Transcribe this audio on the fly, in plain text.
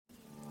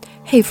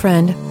Hey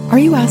friend, are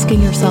you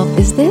asking yourself,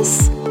 is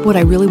this what I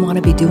really want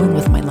to be doing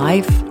with my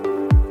life?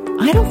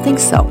 I don't think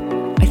so.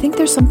 I think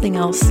there's something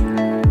else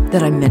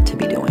that I'm meant to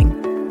be doing.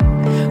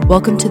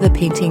 Welcome to the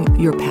Painting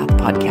Your Path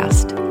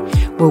podcast,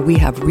 where we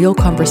have real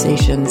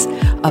conversations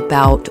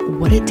about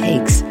what it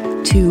takes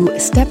to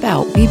step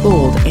out, be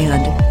bold,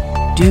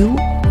 and do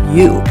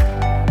you.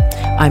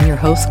 I'm your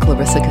host,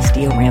 Clarissa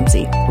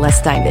Castillo-Ramsey.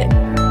 Let's dive in.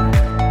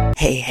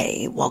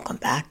 Hey, welcome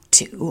back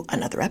to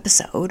another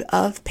episode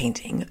of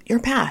Painting Your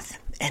Path.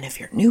 And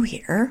if you're new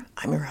here,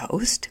 I'm your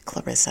host,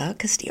 Clarissa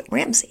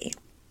Castillo-Ramsey.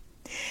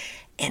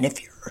 And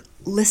if you're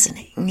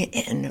listening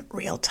in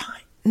real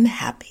time,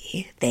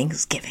 happy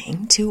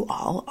Thanksgiving to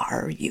all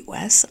our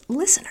U.S.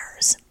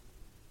 listeners.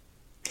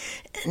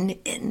 And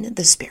in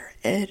the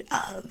spirit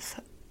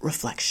of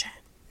reflection,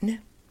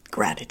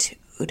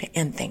 gratitude,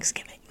 and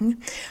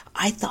Thanksgiving,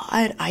 I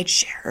thought I'd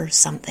share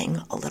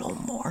something a little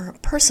more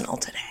personal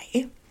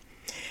today.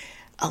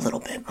 A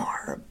little bit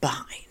more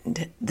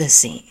behind the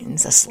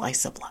scenes, a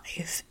slice of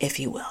life,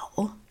 if you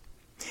will,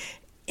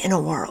 in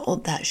a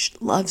world that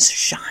loves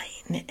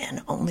shine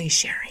and only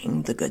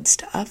sharing the good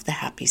stuff, the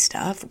happy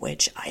stuff,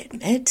 which I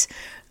admit,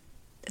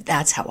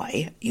 that's how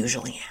I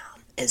usually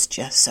am, is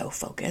just so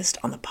focused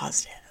on the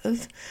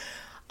positive.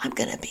 I'm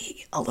going to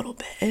be a little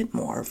bit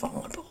more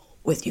vulnerable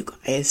with you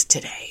guys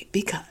today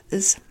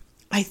because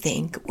I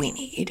think we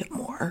need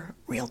more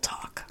real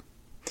talk.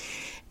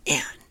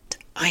 And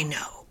I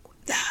know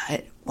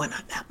that when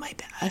I'm at my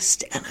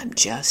best and I'm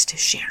just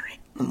sharing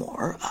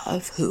more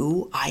of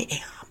who I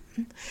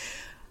am,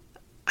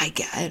 I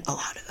get a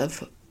lot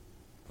of,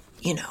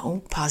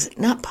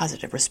 not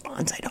positive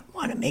response. I don't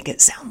want to make it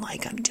sound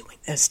like I'm doing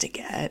this to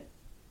get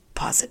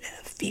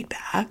positive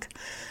feedback,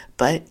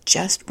 but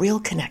just real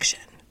connection.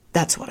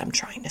 That's what I'm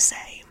trying to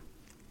say.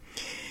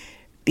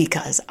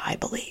 Because I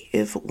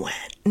believe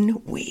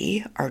when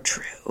we are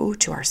true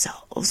to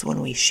ourselves, when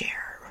we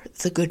share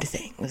the good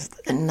things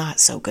and not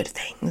so good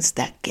things,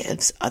 that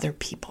gives other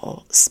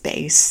people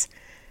space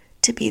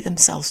to be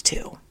themselves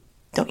too.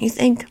 Don't you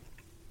think?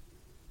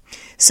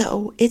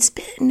 So it's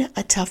been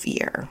a tough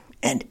year.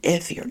 And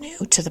if you're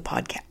new to the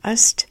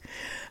podcast,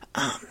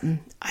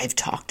 I've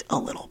talked a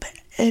little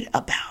bit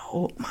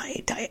about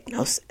my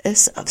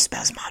diagnosis of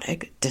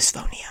spasmodic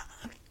dysphonia.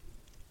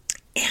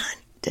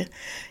 And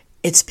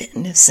it's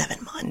been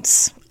 7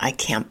 months. I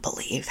can't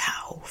believe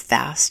how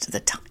fast the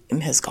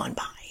time has gone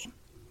by.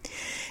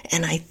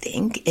 And I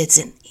think it's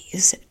in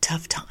these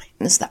tough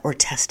times that we're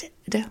tested,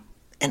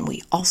 and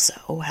we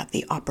also have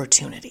the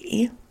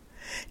opportunity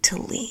to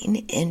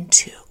lean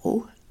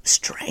into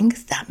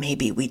strength that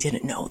maybe we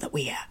didn't know that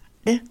we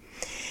had,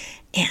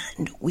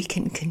 and we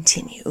can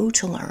continue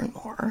to learn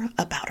more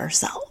about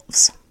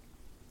ourselves.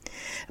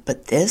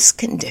 But this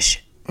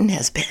condition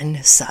has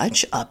been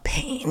such a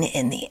pain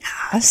in the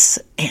ass,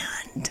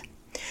 and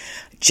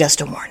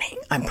just a warning,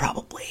 I'm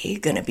probably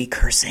going to be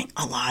cursing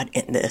a lot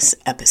in this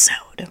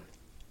episode,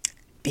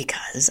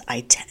 because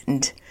I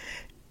tend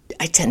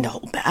to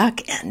hold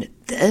back, and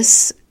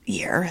this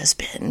year has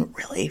been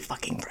really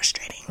fucking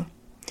frustrating.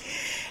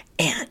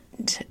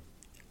 And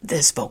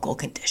this vocal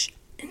condition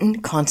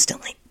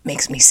constantly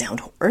makes me sound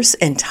hoarse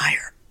and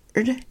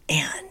tired,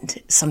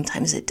 and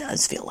sometimes it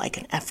does feel like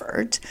an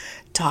effort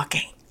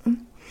talking.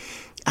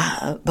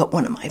 But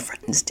one of my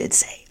friends did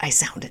say I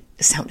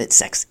sounded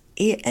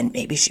sexy, and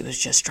maybe she was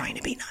just trying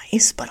to be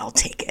nice, but I'll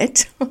take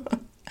it.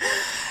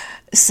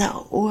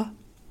 So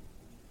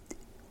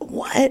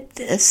what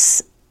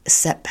this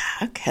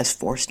setback has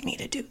forced me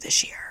to do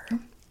this year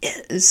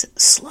is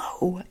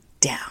slow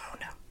down.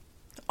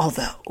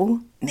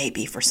 Although,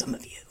 maybe for some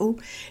of you,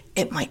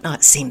 it might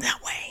not seem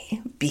that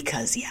way,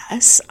 because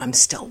yes, I'm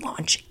still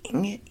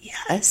launching.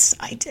 Yes,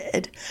 I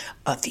did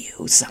a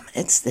few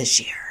summits this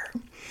year,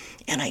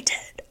 and I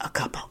did a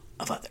couple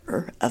of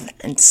other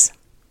events.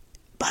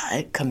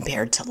 But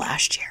compared to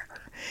last year,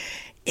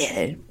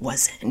 it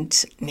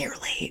wasn't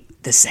nearly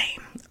the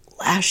same.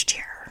 Last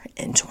year,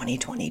 in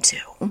 2022,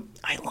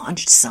 I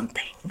launched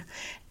something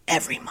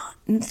every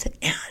month,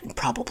 and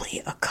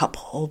probably a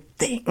couple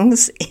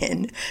things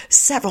in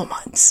several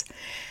months.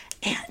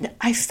 And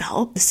I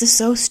felt, this is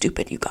so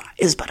stupid, you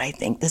guys, but I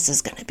think this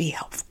is going to be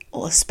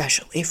helpful,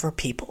 especially for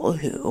people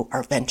who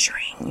are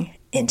venturing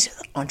into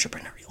the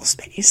entrepreneurial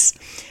space.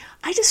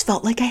 I just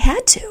felt like I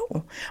had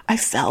to. I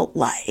felt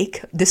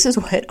like this is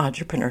what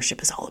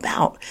entrepreneurship is all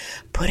about.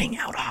 Putting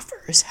out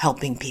offers,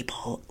 helping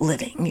people,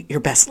 living your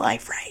best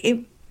life,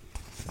 right?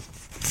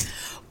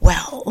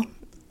 Well,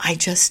 I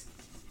just,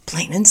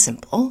 plain and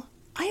simple,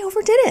 I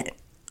overdid it.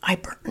 I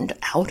burned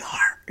out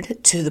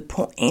hard to the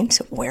point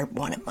where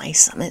one of my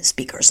summit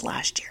speakers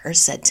last year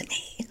said to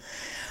me,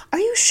 "Are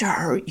you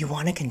sure you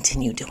want to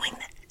continue doing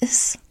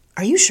this?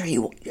 Are you sure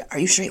you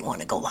want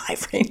to go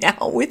live right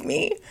now with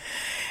me?"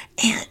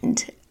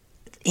 And,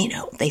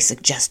 they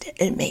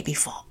suggested maybe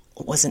fall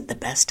wasn't the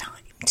best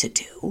time to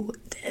do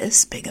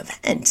this big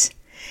event.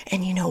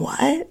 And you know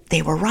what?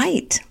 They were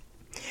right.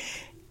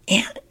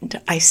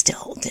 And I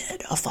still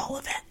did a fall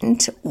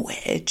event,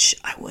 which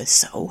I was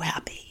so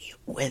happy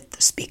with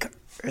the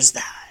speakers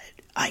that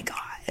I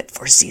got for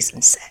for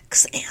season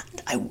 6,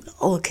 and I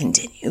will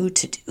continue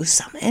to do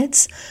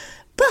summits,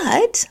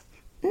 but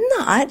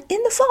not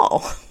in the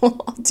fall.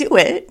 I'll do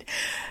it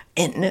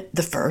in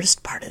the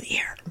first part of the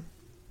year.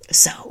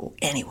 So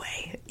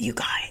anyway, you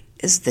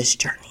guys, this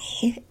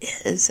journey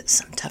is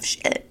some tough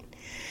shit.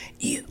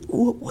 You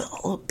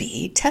will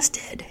be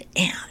tested,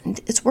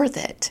 and it's worth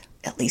it.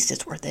 At least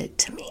it's worth it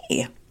to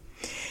me.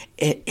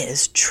 It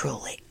is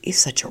truly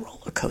such a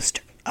roller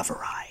coaster of a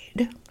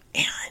ride,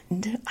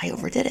 and I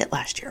overdid it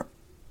last year,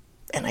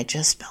 and I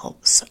just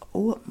felt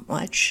so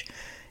much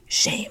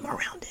shame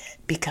around it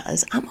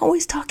because I'm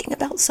always talking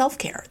about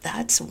self-care.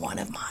 That's one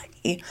of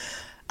my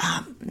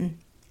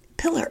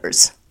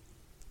pillars,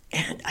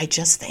 and I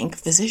just think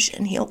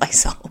physician, heal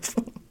thyself.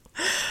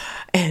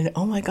 And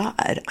oh my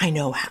God, I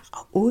know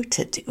how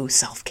to do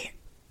self-care.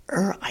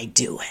 I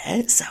do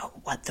it, so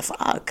what the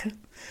fuck?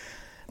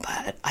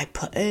 But I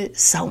put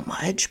so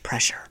much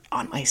pressure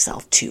on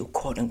myself to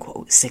quote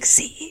unquote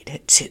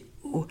succeed, to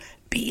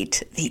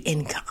beat the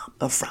income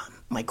from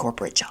my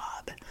corporate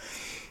job.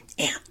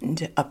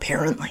 And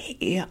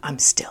apparently I'm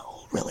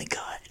still really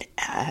good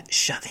at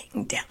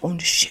shoving down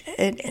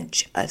shit and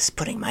just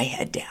putting my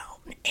head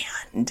down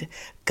and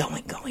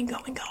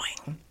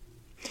going.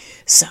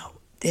 So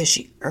this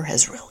year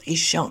has really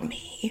shown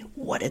me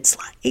what it's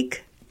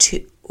like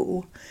to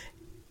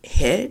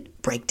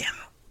break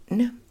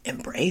down,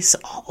 embrace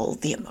all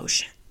the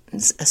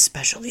emotions,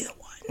 especially the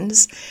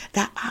ones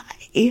that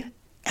I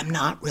am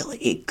not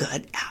really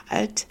good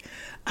at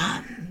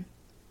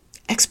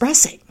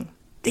expressing.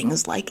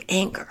 Things like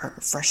anger,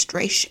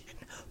 frustration,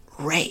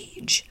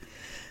 rage,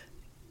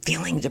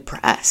 feeling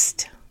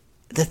depressed,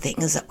 the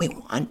things that we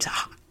want to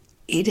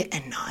hide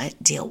and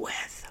not deal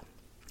with.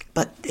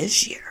 But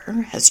this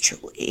year has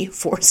truly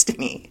forced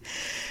me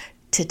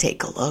to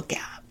take a look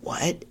at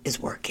what is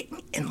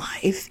working in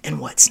life and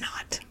what's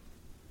not.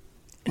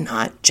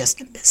 Not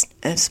just in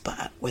business,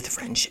 but with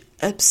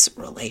friendships,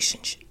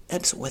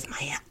 relationships, with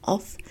my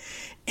health,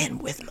 and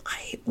with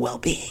my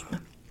well-being.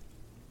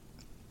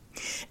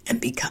 And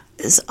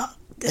because of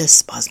this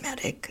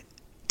spasmodic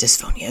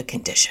dysphonia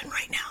condition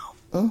right now,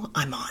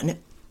 I'm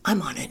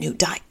on a new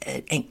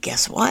diet, and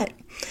guess what?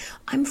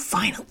 I'm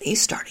finally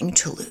starting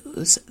to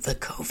lose the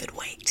COVID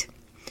weight.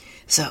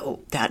 So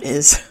that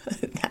is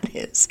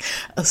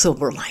a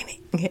silver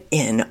lining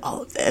in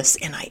all of this,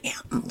 and I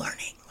am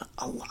learning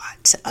a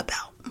lot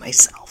about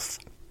myself.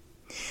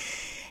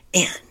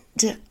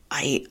 And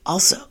I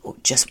also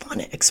just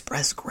want to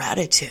express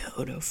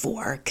gratitude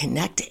for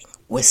connecting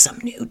with some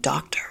new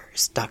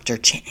doctors, Dr.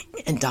 Chang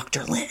and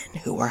Dr. Lin,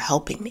 who are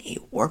helping me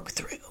work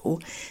through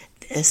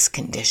this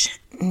condition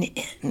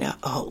in a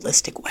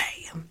holistic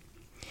way.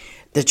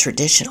 The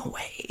traditional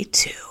way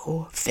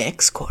to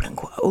fix, quote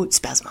unquote,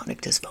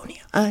 spasmodic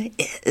dysphonia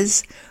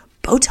is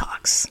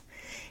Botox.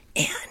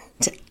 And,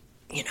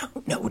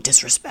 no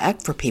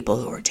disrespect for people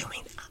who are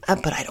doing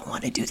that, but I don't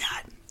want to do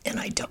that. And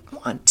I don't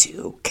want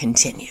to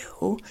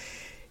continue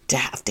to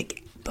have to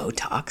get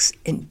Botox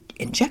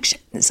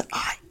injections.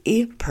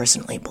 I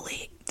personally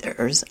believe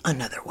there's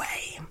another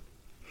way.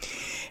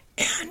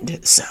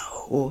 And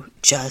so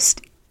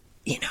just,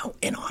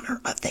 in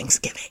honor of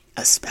Thanksgiving,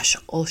 a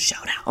special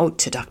shout out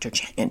to Dr.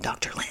 Chang and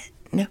Dr.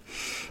 Lin.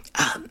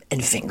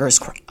 And fingers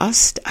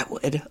crossed, I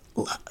would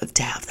love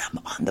to have them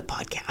on the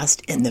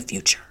podcast in the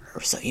future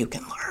so you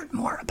can learn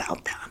more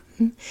about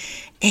them.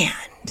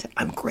 And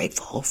I'm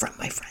grateful from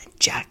my friend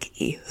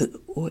Jackie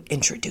who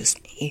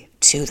introduced me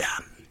to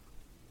them.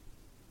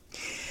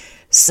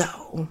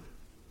 So,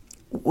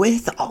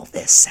 with all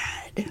this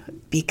said,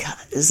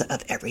 because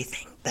of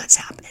everything that's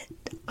happened,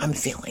 I'm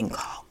feeling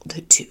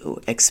called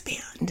to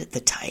expand the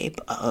type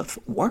of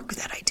work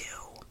that I do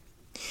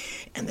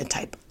and the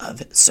type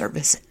of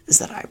services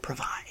that I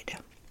provide.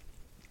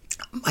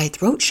 My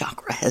throat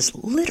chakra has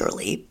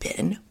literally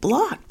been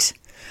blocked.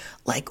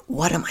 Like,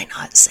 what am I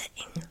not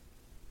saying?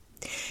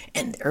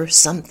 And there's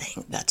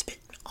something that's been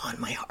on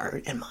my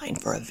heart and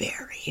mind for a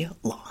very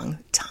long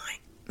time,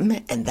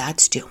 and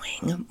that's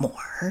doing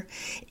more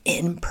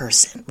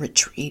in-person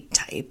retreat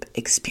type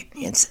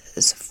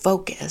experiences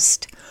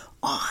focused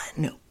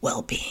on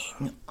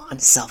well-being, on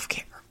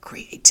self-care,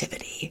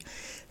 creativity,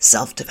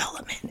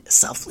 self-development,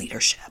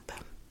 self-leadership.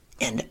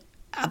 And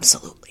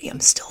absolutely,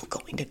 I'm still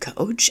going to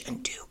coach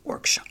and do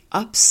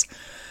workshops,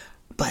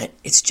 but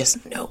it's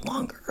just no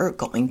longer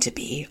going to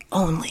be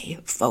only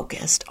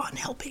focused on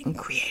helping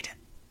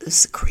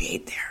creatives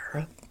create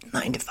their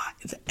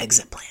 9-to-5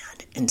 exit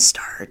plan and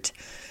start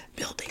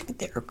building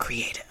their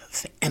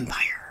creative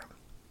empire.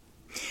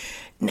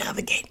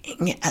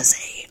 Navigating as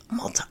a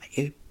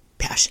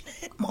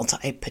multi-passionate,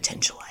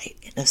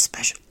 multi-potentialite in a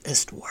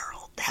specialist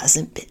world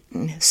hasn't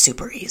been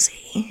super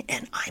easy,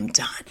 and I'm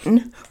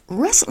done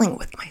wrestling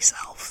with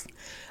myself.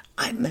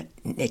 I'm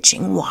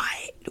niching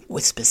wide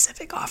with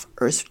specific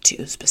offers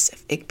to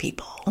specific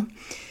people,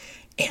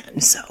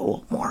 and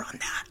so more on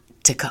that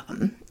to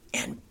come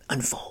and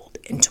unfold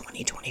in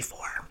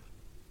 2024.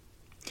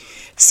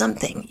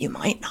 Something you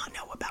might not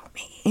know about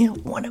me,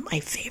 one of my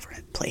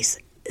favorite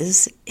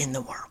places in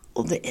the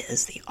world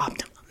is the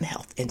Optimum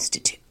Health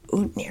Institute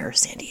near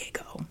San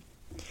Diego.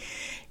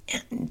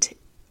 And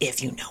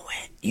if you know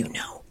it, you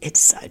know it's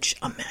such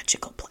a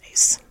magical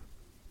place.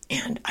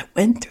 And I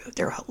went through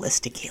their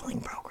holistic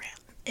healing program,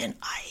 and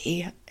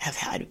I have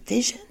had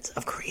visions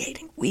of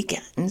creating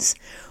weekends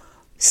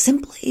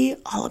simply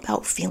all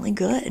about feeling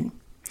good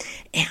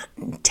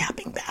and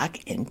tapping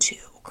back into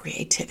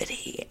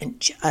creativity and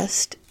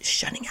just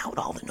shutting out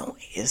all the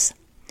noise.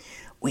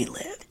 We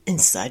live in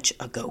such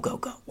a go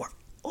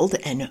world,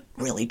 and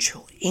really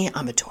truly,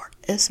 I'm a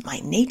Taurus. My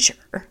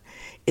nature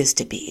is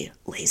to be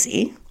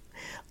lazy,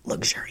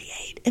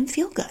 luxuriate, and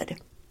feel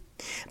good.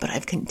 But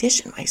I've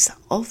conditioned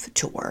myself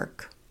to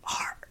work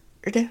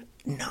hard,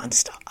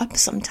 nonstop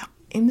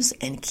sometimes,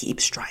 and keep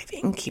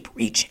striving, keep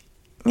reaching.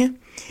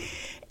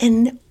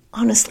 And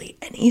honestly,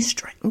 any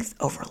strength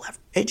over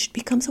leverage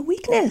becomes a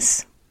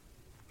weakness.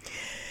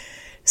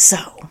 So,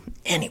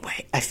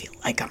 anyway, I feel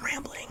like I'm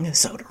rambling,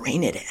 so to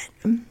rein it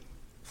in,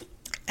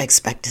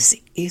 expect to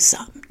see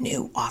some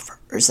new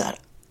offers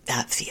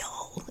that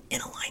feel in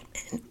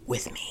alignment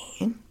with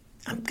me.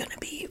 I'm going to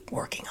be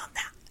working on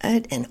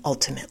that, and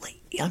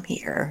ultimately, I'm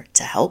here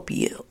to help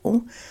you,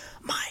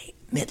 my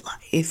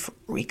midlife,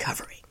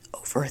 recovering,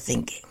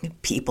 overthinking,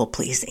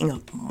 people-pleasing,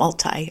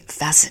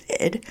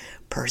 multifaceted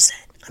person.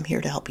 I'm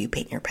here to help you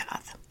paint your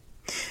path,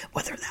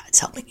 whether that's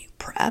helping you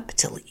prep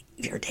to leave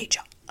your day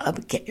job,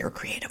 get your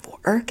creative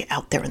work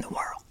out there in the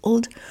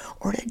world,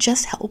 or to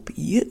just help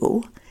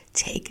you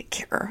take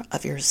care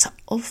of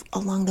yourself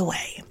along the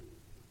way.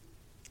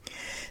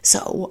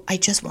 So I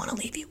just want to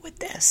leave you with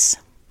this.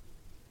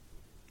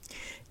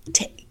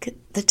 Take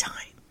the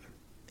time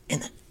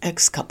in the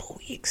next couple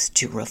weeks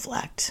to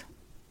reflect,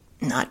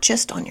 not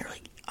just on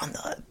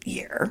the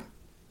year,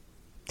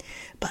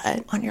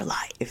 but on your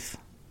life.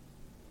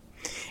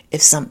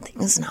 If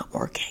something's not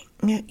working,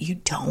 you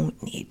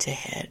don't need to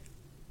hit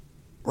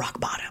rock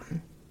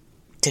bottom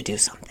to do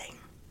something.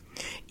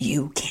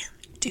 You can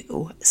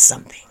do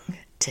something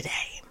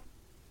today.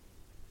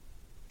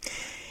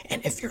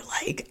 And if you're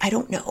like, I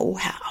don't know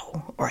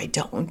how, or I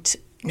don't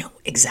know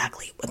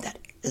exactly what that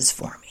is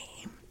for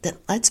me, then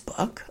let's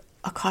book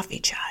a coffee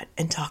chat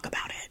and talk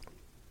about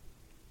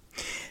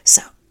it.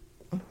 So,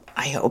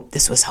 I hope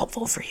this was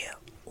helpful for you.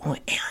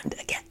 And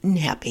again,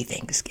 happy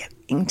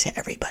Thanksgiving to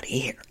everybody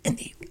here in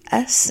the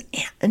U.S.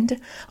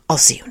 And I'll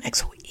see you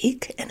next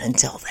week. And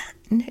until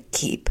then,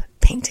 keep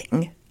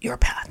painting your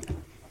path.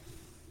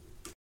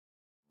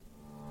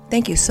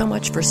 Thank you so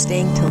much for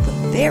staying till the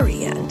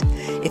very end.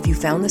 If you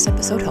found this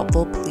episode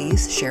helpful,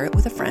 please share it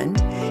with a friend.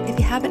 If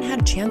you haven't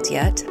had a chance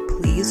yet,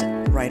 please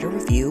write a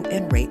review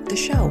and rate the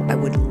show. I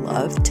would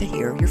love to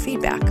hear your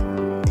feedback.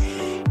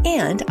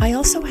 And I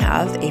also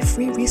have a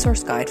free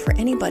resource guide for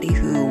anybody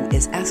who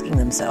is asking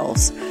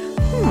themselves,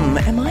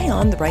 am I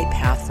on the right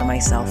path for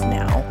myself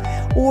now?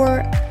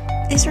 Or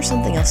is there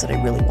something else that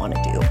I really want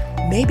to do?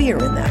 Maybe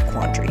you're in that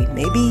quandary.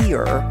 Maybe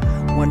you're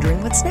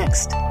wondering what's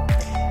next.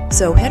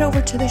 So head over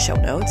to the show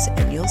notes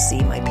and you'll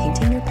see my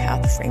Painting Your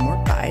Path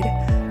framework guide.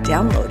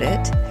 Download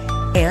it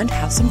and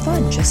have some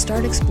fun. Just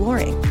start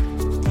exploring.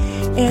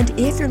 And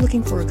if you're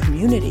looking for a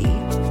community,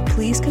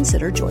 please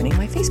consider joining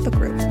my Facebook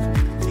group.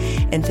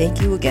 And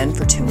thank you again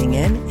for tuning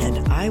in,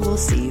 and I will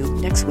see you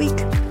next week.